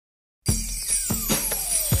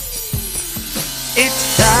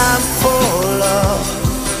It's time for love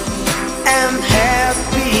and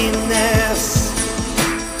happiness.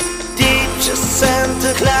 Teacher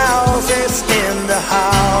Santa Claus is in the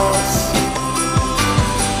house.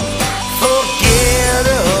 Forget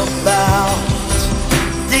about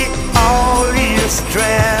the all you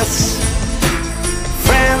stress.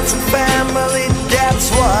 Friends and family,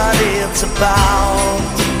 that's what it's about.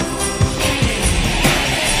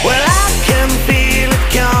 Well, I can feel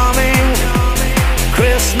it coming.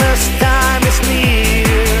 Christmas time is near.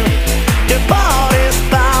 The party's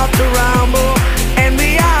about to rumble, and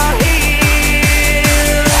we are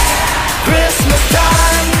here. Christmas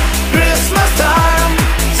time,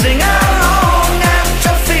 sing along and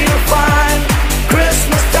you'll feel fine.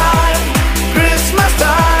 Christmas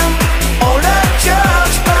time, all the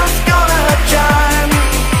church bells gonna chime.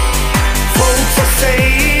 Folks will say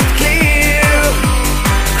it clear.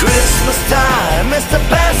 Christmas time is the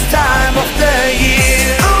best time of the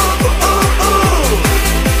year. Ooh, ooh, ooh.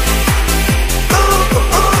 Ooh,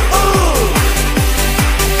 ooh, ooh.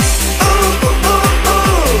 Ooh, ooh,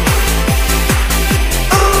 ooh.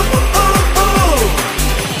 Ooh, ooh, ooh.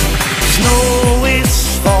 Snow is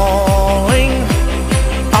falling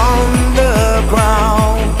on the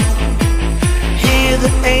ground. Hear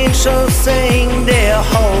the angels sing their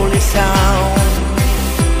holy sound.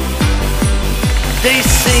 They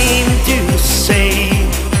seem to say,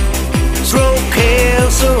 throw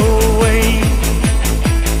cares away.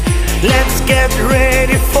 Let's get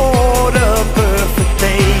ready